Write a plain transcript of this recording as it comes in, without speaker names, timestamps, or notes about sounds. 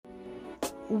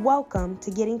Welcome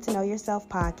to Getting to Know Yourself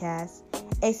podcast,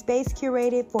 a space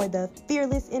curated for the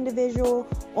fearless individual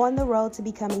on the road to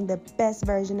becoming the best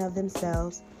version of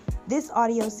themselves. This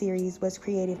audio series was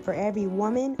created for every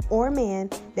woman or man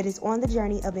that is on the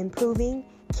journey of improving,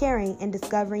 caring, and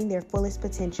discovering their fullest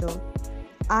potential.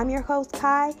 I'm your host,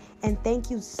 Kai, and thank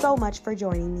you so much for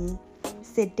joining me.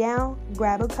 Sit down,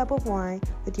 grab a cup of wine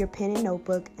with your pen and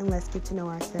notebook, and let's get to know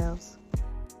ourselves.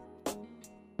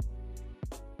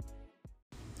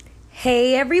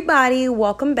 Hey everybody,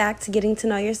 welcome back to Getting to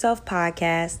Know Yourself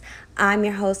podcast. I'm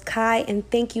your host Kai, and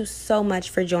thank you so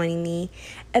much for joining me.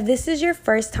 If this is your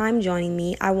first time joining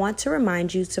me, I want to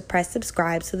remind you to press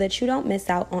subscribe so that you don't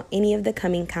miss out on any of the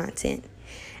coming content.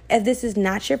 If this is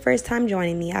not your first time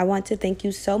joining me, I want to thank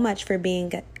you so much for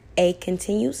being a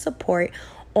continued support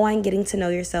on Getting to Know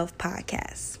Yourself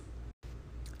podcast.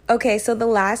 Okay, so the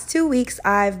last 2 weeks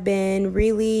I've been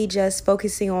really just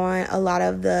focusing on a lot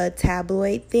of the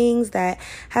tabloid things that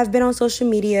have been on social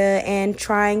media and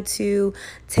trying to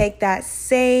take that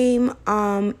same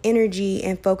energy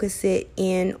and focus it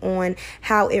in on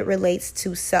how it relates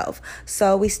to self.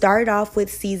 So we started off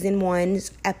with season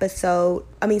 2's episode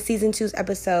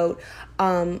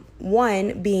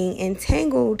 1 being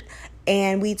entangled,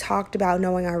 and we talked about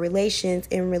knowing our relations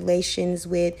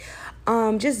with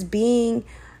just being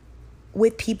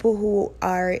with people who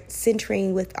are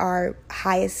centering with our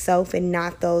highest self and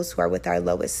not those who are with our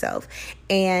lowest self,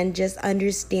 and just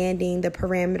understanding the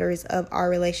parameters of our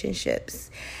relationships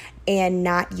and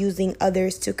not using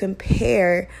others to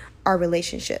compare our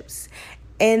relationships.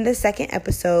 In the second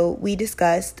episode, we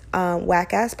discussed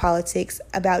whack-ass politics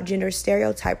about gender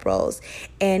stereotype roles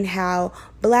and how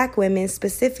Black women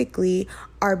specifically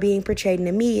are being portrayed in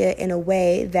the media in a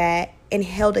way that, and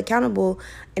held accountable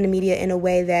in the media in a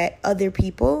way that other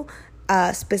people,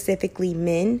 specifically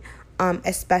men,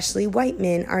 especially white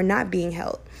men, are not being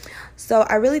held. So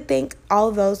I really thank all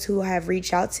of those who have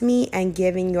reached out to me and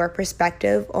given your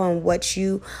perspective on what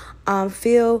you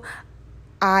feel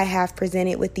I have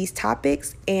presented with these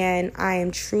topics, and I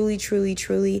am truly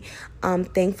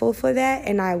thankful for that,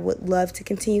 and I would love to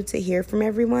continue to hear from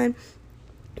everyone.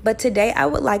 But today I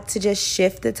would like to just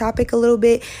shift the topic a little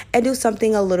bit and do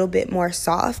something a little bit more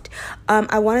soft.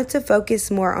 I wanted to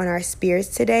focus more on our spirits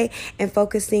today and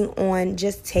focusing on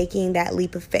just taking that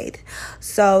leap of faith.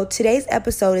 So today's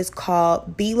episode is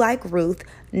called Be Like Ruth,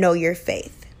 Know Your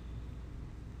Faith.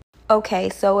 Okay,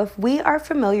 so if we are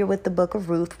familiar with the book of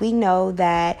Ruth, we know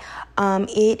that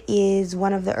it is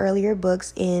one of the earlier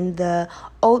books in the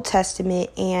Old Testament,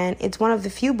 and it's one of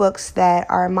the few books that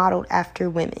are modeled after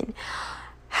women.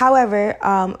 However,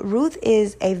 Ruth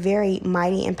is a very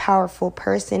mighty and powerful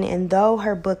person, and though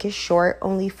her book is short,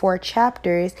 only 4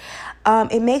 chapters,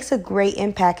 it makes a great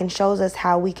impact and shows us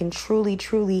how we can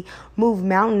truly move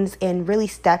mountains and really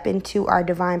step into our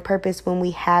divine purpose when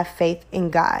we have faith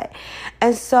in God.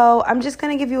 And so I'm just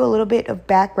going to give you a little bit of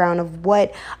background of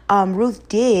what Ruth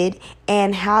did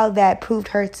and how that proved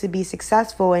her to be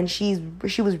successful, and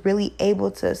she was really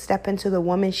able to step into the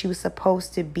woman she was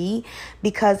supposed to be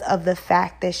because of the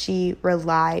fact that she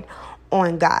relied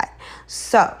on God.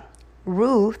 So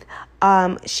Ruth,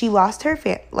 she lost her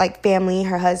family,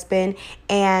 her husband,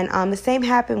 and the same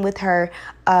happened with her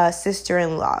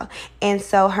sister-in-law. And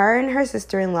so her and her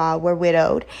sister-in-law were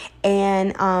widowed,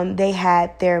 and they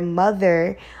had their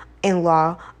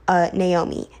mother-in-law,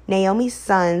 Naomi. Naomi's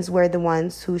sons were the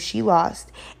ones who she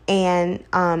lost, and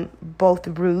both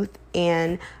Ruth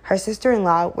and her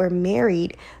sister-in-law were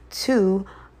married to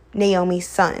Naomi's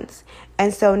sons.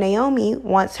 And so Naomi,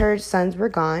 once her sons were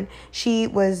gone, she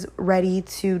was ready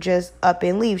to just up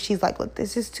and leave. She's like, look,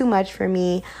 this is too much for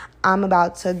me. I'm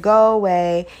about to go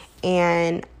away,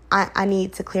 and I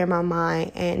need to clear my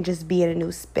mind and just be in a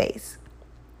new space.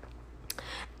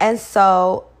 And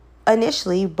so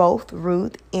initially, both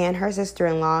Ruth and her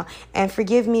sister-in-law, and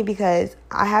forgive me because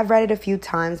I have read it a few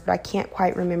times, but I can't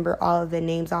quite remember all of the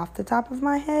names off the top of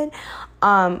my head.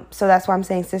 So that's why I'm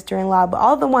saying sister-in-law, but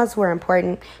all the ones who are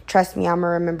important, trust me, I'm going to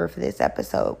remember for this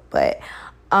episode. But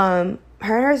her and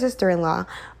her sister-in-law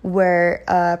were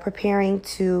preparing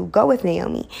to go with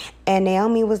Naomi, and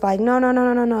Naomi was like, no,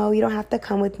 you don't have to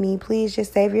come with me. Please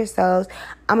just save yourselves.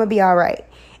 I'm going to be all right.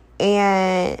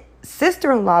 And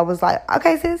sister-in-law was like,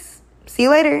 okay, sis, see you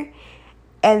later.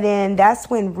 And then that's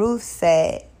when Ruth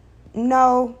said,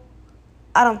 no,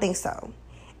 I don't think so.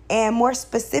 And more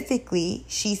specifically,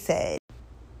 she said,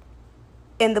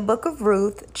 in the book of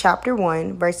Ruth, chapter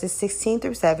 1, verses 16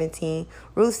 through 17,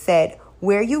 Ruth said,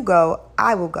 where you go,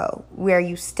 I will go. Where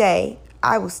you stay,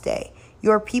 I will stay.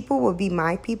 Your people will be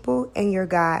my people, and your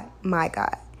God, my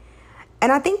God.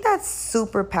 And I think that's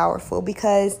super powerful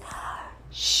because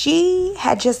she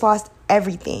had just lost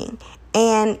everything.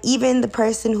 And even the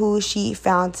person who she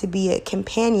found to be a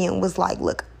companion was like,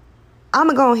 look, I'm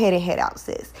going to go ahead and head out,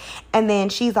 sis. And then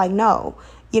she's like, no,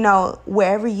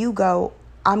 wherever you go,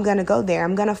 I'm going to go there.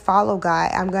 I'm going to follow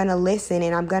God. I'm going to listen,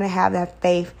 and I'm going to have that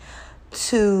faith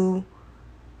to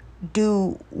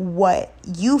do what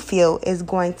you feel is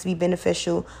going to be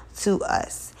beneficial to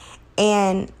us.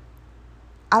 And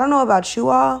I don't know about you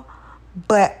all,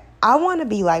 but I want to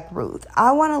be like Ruth.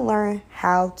 I want to learn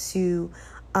how to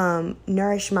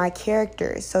nourish my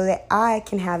character so that I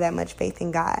can have that much faith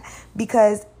in God.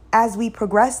 Because as we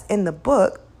progress in the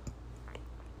book,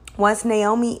 once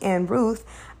Naomi and Ruth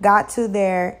got to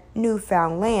their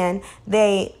newfound land,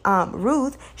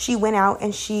 Ruth, she went out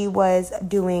and she was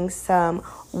doing some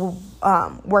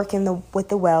work with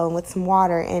the well and with some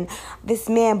water. And this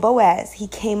man, Boaz, he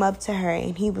came up to her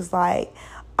and he was like,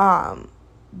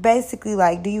 basically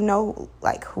like, do you know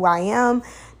like who I am?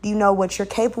 Do you know what you're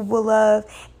capable of?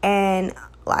 And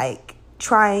like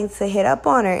trying to hit up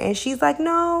on her. And she's like,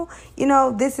 no,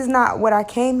 this is not what I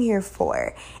came here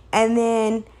for. And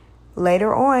then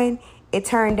later on, it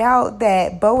turned out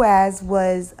that Boaz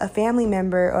was a family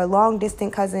member or long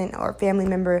distant cousin or family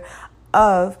member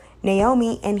of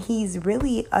Naomi, and he's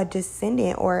really a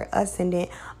descendant or ascendant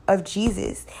of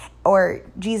Jesus or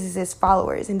Jesus's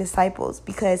followers and disciples,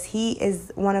 because he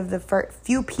is one of the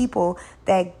few people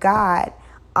that God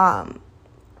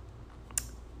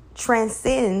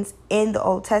transcends in the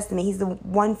Old Testament. He's the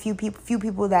few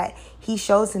people that he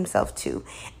shows himself to.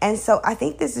 And so I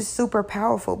think this is super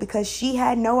powerful, because she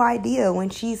had no idea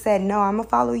when she said, no, I'm gonna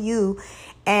follow you.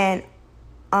 And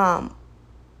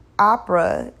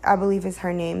Opera, I believe is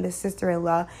her name, the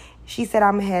sister-in-law, she said,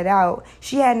 I'm gonna head out.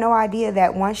 She had no idea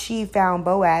that once she found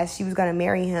Boaz, she was gonna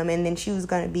marry him, and then she was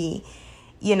gonna be,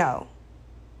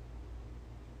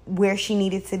 where she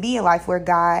needed to be in life, where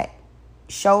God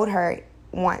showed her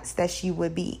once that she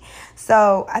would be.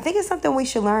 So I think it's something we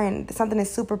should learn, something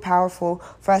that's super powerful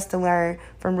for us to learn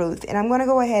from Ruth. And I'm going to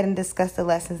go ahead and discuss the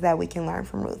lessons that we can learn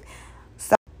from Ruth.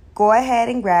 So go ahead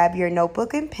and grab your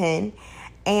notebook and pen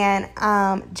and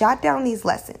jot down these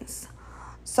lessons.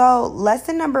 So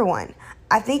lesson number 1,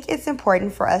 I think it's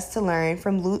important for us to learn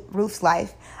from Ruth's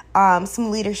life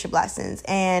some leadership lessons.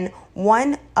 And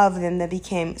one of them that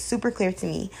became super clear to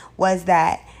me was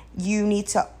that you need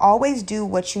to always do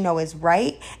what you know is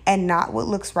right and not what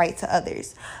looks right to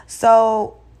others.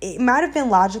 So it might have been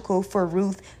logical for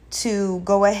Ruth to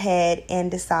go ahead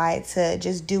and decide to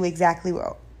just do exactly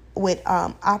what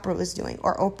Oprah was doing,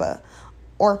 or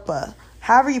Orpah,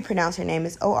 however you pronounce her name,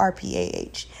 is Orpah.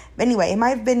 But anyway, it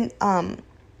might have been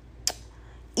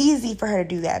easy for her to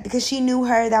do that because she knew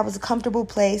her. That was a comfortable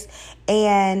place,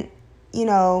 and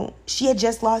she had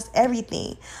just lost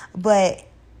everything. But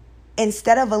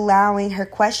instead of allowing her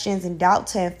questions and doubt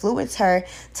to influence her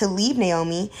to leave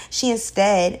Naomi, she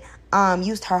instead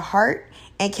used her heart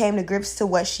and came to grips to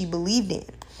what she believed in.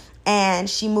 And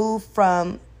she moved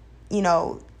from,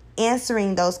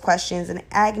 answering those questions and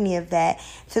agony of that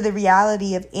to the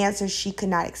reality of answers she could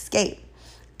not escape.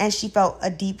 And she felt a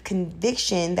deep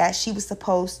conviction that she was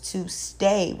supposed to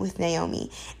stay with Naomi.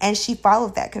 And she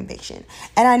followed that conviction.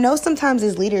 And I know sometimes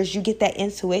as leaders, you get that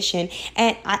intuition.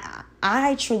 And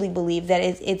I truly believe that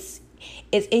it's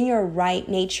in your right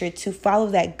nature to follow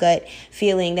that gut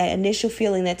feeling, that initial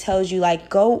feeling that tells you, like,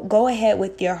 go ahead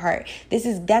with your heart.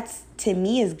 That's to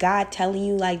me is God telling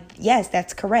you, like, yes,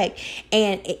 that's correct.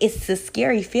 And it's a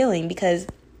scary feeling because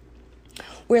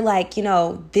we're like,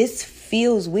 this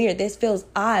feels weird. This feels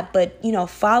odd. But,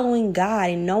 following God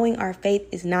and knowing our faith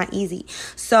is not easy.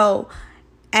 So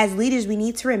as leaders, we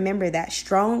need to remember that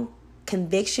strong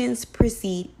convictions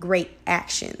precede great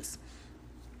actions.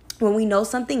 When we know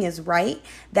something is right,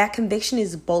 that conviction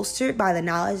is bolstered by the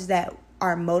knowledge that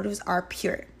our motives are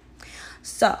pure.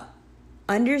 So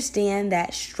understand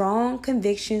that strong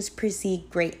convictions precede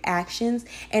great actions.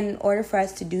 And in order for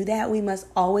us to do that, we must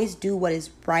always do what is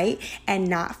right and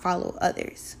not follow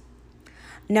others.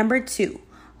 Number 2,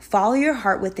 follow your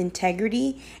heart with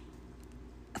integrity.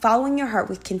 Following your heart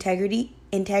with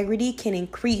integrity can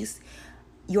increase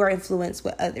your influence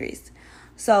with others.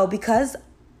 So because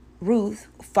Ruth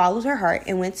followed her heart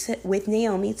and went with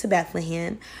Naomi to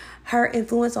Bethlehem, her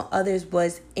influence on others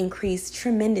was increased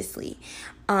tremendously.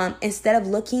 Instead of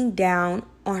looking down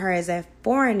on her as a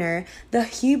foreigner, the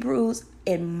Hebrews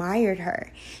admired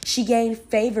her. She gained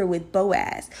favor with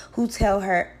Boaz, who tell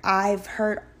her, I've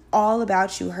heard all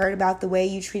about you, heard about the way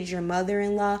you treated your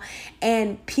mother-in-law,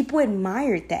 and people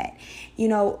admired that. You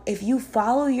know, if you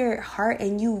follow your heart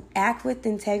and you act with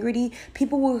integrity,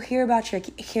 people will hear about your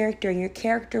character, and your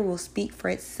character will speak for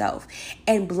itself,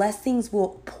 and blessings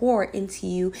will pour into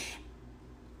you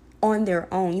on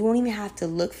their own. You won't even have to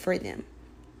look for them.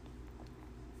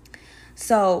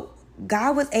 So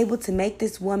God was able to make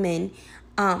this woman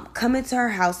come into her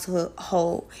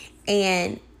household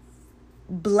and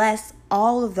bless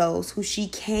all of those who she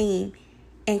came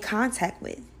in contact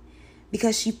with,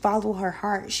 because she followed her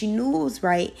heart. She knew it was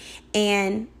right,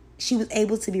 and she was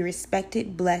able to be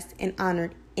respected, blessed, and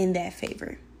honored in that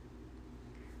favor.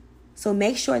 So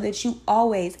make sure that you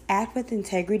always act with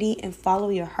integrity and follow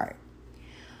your heart.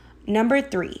 Number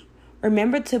 3,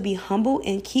 remember to be humble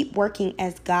and keep working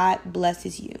as God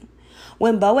blesses you.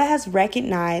 When Boaz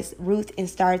recognized Ruth and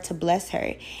started to bless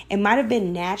her, it might have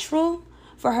been natural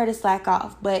for her to slack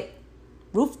off, but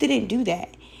Ruth didn't do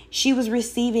that. She was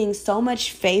receiving so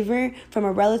much favor from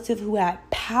a relative who had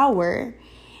power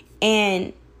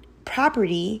and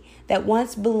property that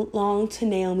once belonged to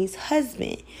Naomi's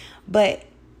husband. But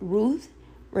Ruth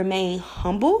remained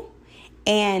humble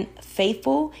and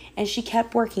faithful, and she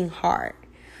kept working hard.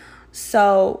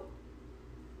 So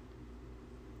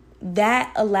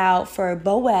that allowed for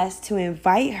Boaz to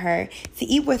invite her to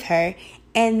eat with her,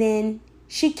 and then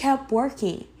she kept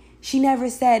working. She never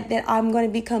said that I'm going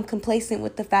to become complacent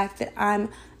with the fact that I'm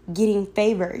getting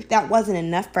favor. That wasn't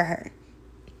enough for her.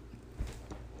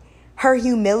 Her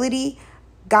humility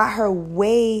got her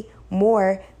way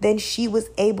more than she was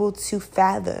able to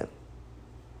fathom.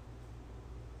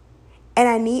 And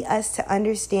I need us to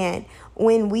understand,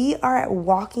 when we are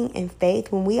walking in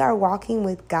faith, when we are walking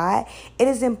with God, it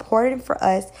is important for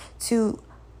us to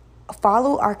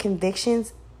follow our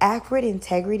convictions, act with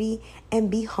integrity, and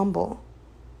be humble.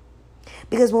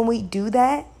 Because when we do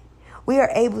that, we are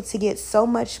able to get so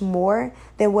much more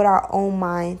than what our own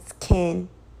minds can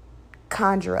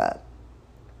conjure up.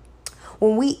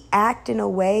 When we act in a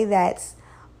way that's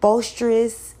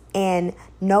boisterous and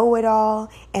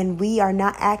know-it-all, and we are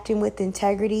not acting with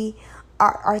integrity,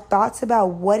 our thoughts about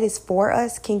what is for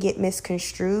us can get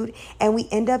misconstrued, and we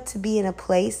end up to be in a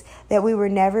place that we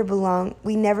never belonged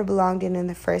in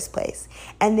the first place.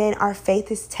 And then our faith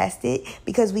is tested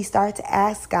because we start to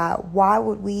ask God, why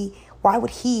would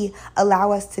he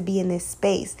allow us to be in this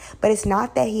space? But it's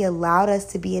not that he allowed us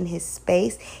to be in his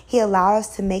space. He allowed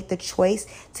us to make the choice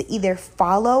to either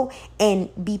follow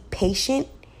and be patient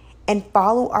and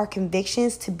follow our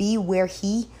convictions to be where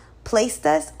he placed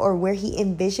us or where he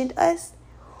envisioned us,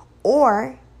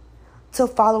 or to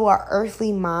follow our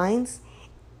earthly minds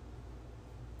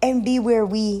and be where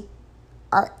we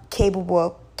are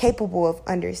capable of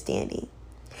understanding.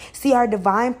 See, our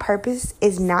divine purpose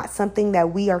is not something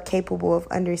that we are capable of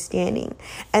understanding.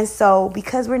 And so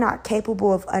because we're not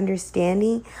capable of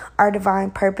understanding our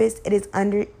divine purpose, it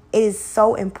is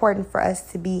so important for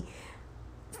us to be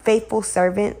faithful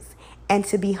servants and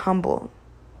to be humble.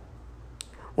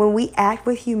 When we act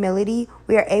with humility,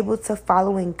 we are able to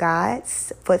follow in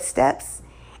God's footsteps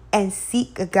and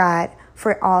seek God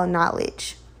for all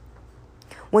knowledge.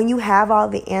 When you have all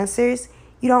the answers,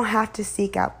 you don't have to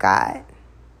seek out God.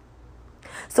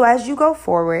 So as you go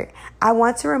forward, I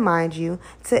want to remind you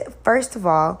to, first of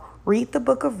all, read the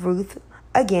book of Ruth.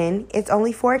 Again, it's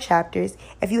only 4 chapters.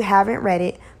 If you haven't read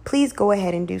it, please go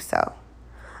ahead and do so.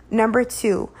 Number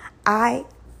 2, I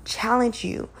challenge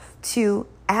you to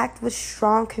act with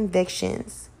strong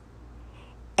convictions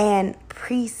and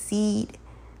precede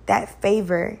that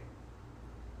favor,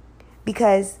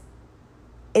 because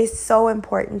it's so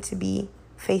important to be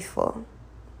faithful.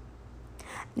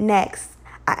 Next,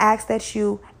 I ask that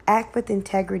you act with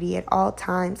integrity at all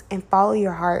times and follow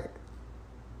your heart.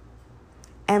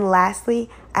 And lastly,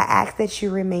 I ask that you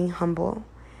remain humble,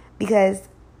 because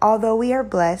although we are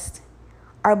blessed,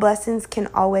 our blessings can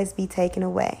always be taken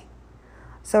away.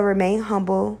 So remain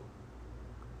humble,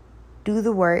 do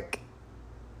the work,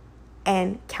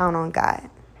 and count on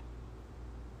God.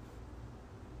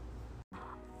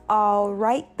 All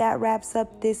right, that wraps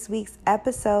up this week's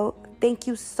episode. Thank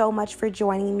you so much for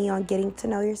joining me on Getting to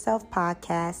Know Yourself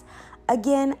podcast.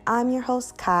 Again, I'm your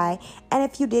host, Kai, and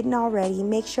if you didn't already,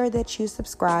 make sure that you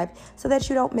subscribe so that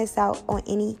you don't miss out on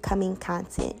any coming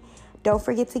content. Don't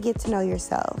forget to get to know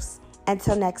yourselves.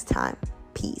 Until next time,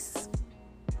 peace.